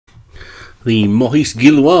The Maurice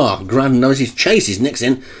Gillois Grand Novice Chase is next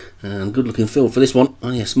in, and good looking field for this one.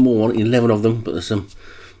 Only a small one, 11 of them, but there's some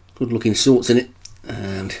good looking sorts in it.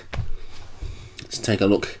 And let's take a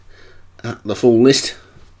look at the full list.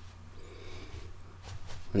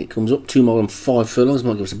 When it comes up, 2 mile and 5 furlongs,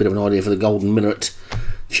 might give us a bit of an idea for the Golden Miller at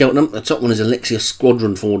Cheltenham. The top one is Alexia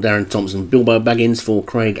Squadron for Darren Thompson. Bilbo Baggins for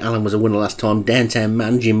Craig Allen was a winner last time. Downtown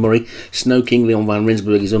Man, Jim Murray. Snow King, Leon Van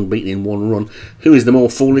Rensburg is unbeaten in 1 run. Who is the more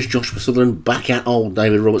foolish? Joshua Sutherland. Back at old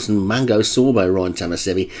David Robertson. Mango Sorbo, Ryan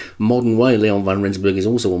Tamasevi. Modern Way, Leon Van Rensburg is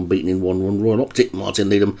also unbeaten in 1 run. Royal Optic, Martin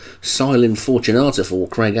Needham. Silent Fortunata for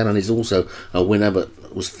Craig Allen is also a winner, but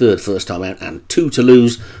was 3rd first time out. And 2 to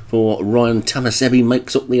lose for Ryan Tamasevi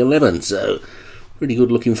makes up the 11. So, pretty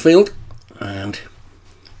good looking field. And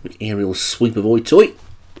aerial sweep of Oi Toy,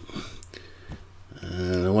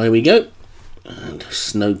 and away we go. And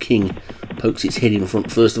Snow King pokes its head in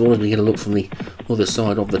front first of all as we get a look from the other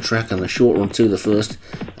side of the track, and a short run to the first.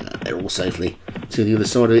 They're all safely to the other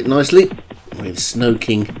side of it nicely, with Snow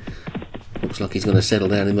King looks like he's going to settle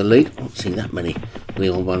down in the lead. I don't see that many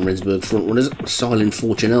Leon Van Rensburg front runners. Silent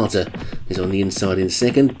Fortunata is on the inside in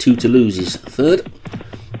 2nd, 2 to lose is 3rd,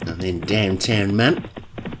 and then Downtown Man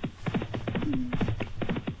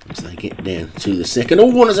as they get down to the 2nd.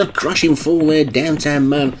 Oh, there's a crashing fall there. Downtown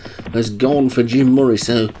Man has gone for Jim Murray.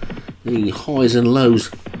 So the highs and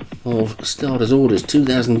lows of starters' orders.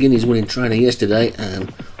 2,000 guineas winning trainer yesterday,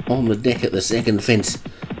 and on the deck at the 2nd fence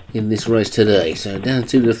in this race today. So down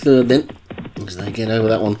to the 3rd then, as they get over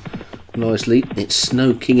that one nicely. It's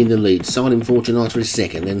Snow King in the lead. Silent Fortunata is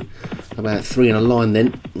 2nd. Then about 3 in a line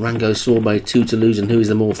then. Rango Sorbet, 2 to lose, and Who is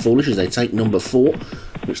the More Foolish as they take number 4,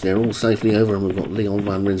 which they're all safely over, and we've got Leon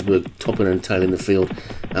Van Rensburg topping and tailing the field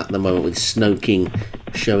at the moment, with Snow King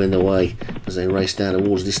showing the way as they race down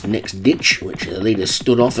towards this next ditch, which the leaders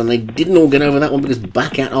stood off, and they didn't all get over that one because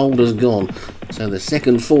Back at Old has gone. So the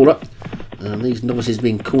 2nd fall up, and these novices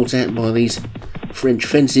being caught out by these French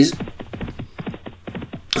fences.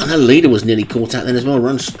 And the leader was nearly caught out then as well,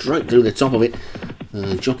 run straight through the top of it.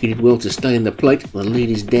 Jockey did well to stay in the plate. The lead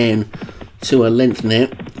is down to a length now,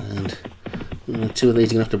 and 2 of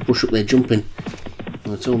these are going to have to brush up their jumping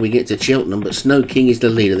by the time we get to Cheltenham. But Snow King is the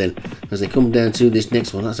leader then as they come down to this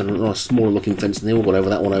next one. That's a nice smaller looking fence, and they all got over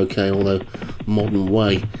that one okay, although Modern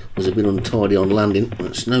Way was a bit untidy on landing.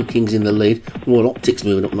 But Snow King's in the lead. Royal Optic's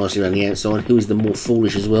moving up nicely around the outside. Who is the More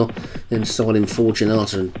Foolish as well? Then Silent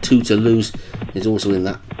Fortunata and 2 to lose is also in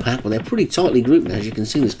that pack, but they're pretty tightly grouped now. As you can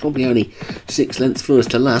see, there's probably only 6 lengths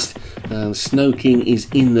first to last, and Snow King is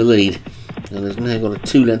in the lead. And has now got a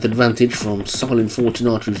 2-length advantage from Silent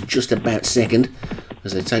Fortunata, who's just about 2nd,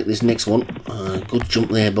 as they take this next one. Good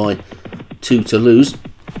jump there by 2 to lose.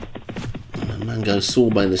 Mango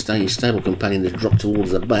Sorbet, the stable companion, has dropped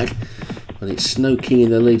towards the back, but it's Snow King in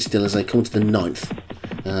the lead still as they come to the 9th.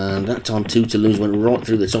 And that time 2 to lose went right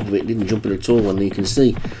through the top of it, didn't jump it at all, and you can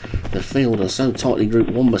see the field are so tightly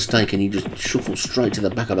grouped, one mistake and you just shuffle straight to the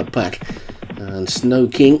back of the pack. And Snow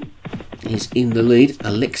King is in the lead.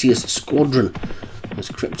 Alexia's Squadron has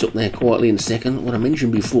crept up there quietly in 2nd. What I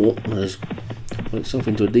mentioned before has got itself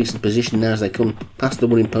into a decent position now as they come past the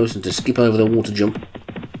winning post and to skip over the water jump,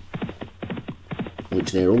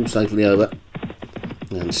 which they're all safely over.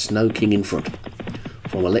 And Snow King in front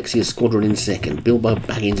from Alexia's Squadron in 2nd. Bilbo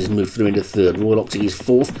Baggins has moved through into 3rd. Royal Optic is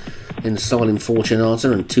 4th. Then Silent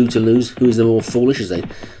Fortunata and 2 to lose. Who is the More Foolish as they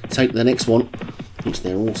take the next one, which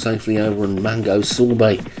they're all safely over, and Mango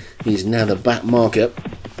Sorbet is now the back marker.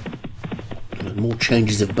 More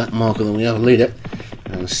changes of back marker than we have leader,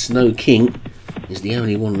 and Snow King is the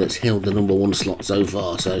only one that's held the number 1 slot so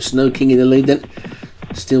far. So Snow King in the lead then,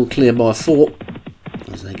 still clear by 4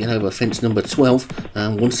 as they get over fence number 12,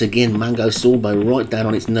 and once again Mango Sorbet right down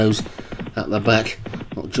on its nose at the back,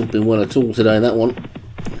 not jumping well at all today that one.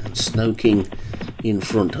 And Snow King in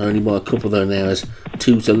front, only by a couple though now as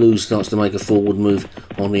 2 to lose starts to make a forward move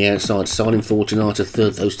on the outside. Silent Fortunata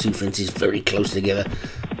 3rd, those 2 fences very close together,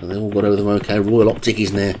 and they all got over them okay. Royal Optic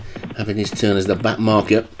is now having his turn as the back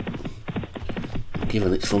marker,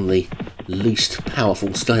 given it's from the least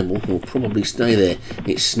powerful stable, will probably stay there.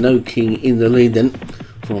 It's Snow King in the lead then,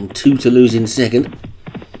 from 2 to lose in 2nd,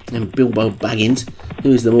 and Bilbo Baggins,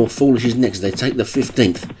 Who is the More Foolish, is next. They take the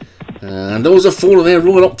 15th. And there was a fall there.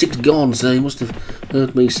 Royal Optic's gone, so he must have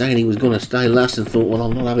heard me saying he was going to stay last and thought, well,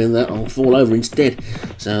 I'm not having that, I'll fall over instead.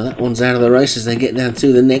 So that one's out of the race as they get down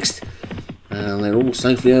to the next. And they're all pulled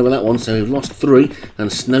safely over that one, so we've lost 3,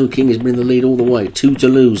 and Snow King has been in the lead all the way. 2 to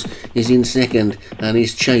Lose is in second and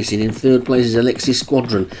is chasing. In third place is Alexis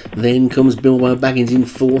Squadron. Then comes Bilbo Baggins in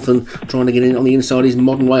fourth, and trying to get in on the inside is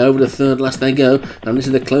Modern Way. Over to third last they go, and this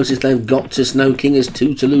is the closest they've got to Snow King as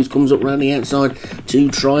 2 to Lose comes up round the outside to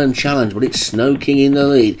try and challenge, but it's Snow King in the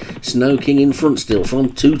lead. Snow King in front still,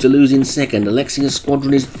 from 2 to Lose in second. Alexis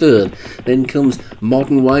Squadron is third. Then comes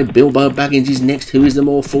Modern Way. Bilbo Baggins is next. Who is the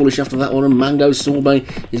more foolish after that one? And Mango Sorbet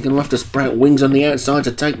is going to have to sprout wings on the outside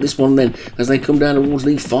to take this one then, as they come down towards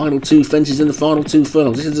the final 2 fences and the final 2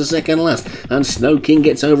 furlongs. This is the second last, and Snow King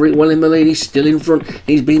gets over it well in the lead. He's still in front.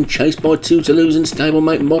 He's being chased by 2 to Lose and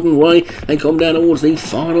stablemate Modern Way. They come down towards the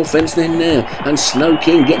final fence then now, and Snow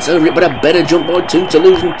King gets over it, but a better jump by 2 to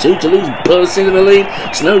Lose, and 2 to Lose bursts into the lead.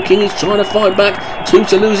 Snow King is trying to fight back. 2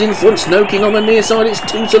 to Lose in front. Snow King on the near side. It's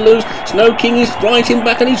 2 to Lose. Snow King is fighting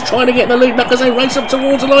back, and he's trying to get the lead back as they race up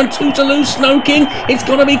towards the line. 2 to Lose. Snow King. It's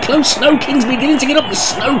got to be close. Snow King's beginning to get up. The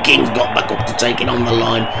Snow King's got back up to take it on the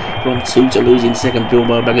line. From 2 to Lose in second.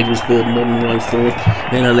 Bilbo Baggage was third. Modern Way fourth.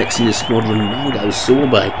 Then Alexia Squadron. Mango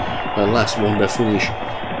Sorbet, the last one to finish.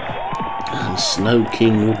 And Snow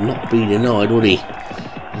King would not be denied, would he?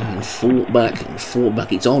 And fought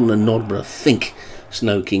back. It's on the nod, but I think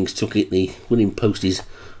Snow King's took it. The winning post is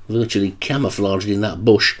virtually camouflaged in that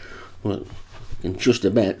bush. Well, you can just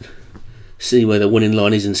about see where the winning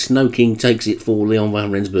line is, and Snow King takes it for Leon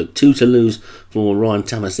van Rensburg. 2 to Lose for Ryan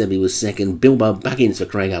Tamasebi was second. Bilbo Baggins for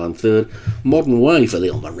Craig Allen third. Modern Way for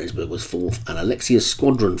Leon van Rensburg was fourth, and Alexia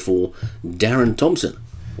Squadron for Darren Thompson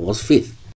was fifth.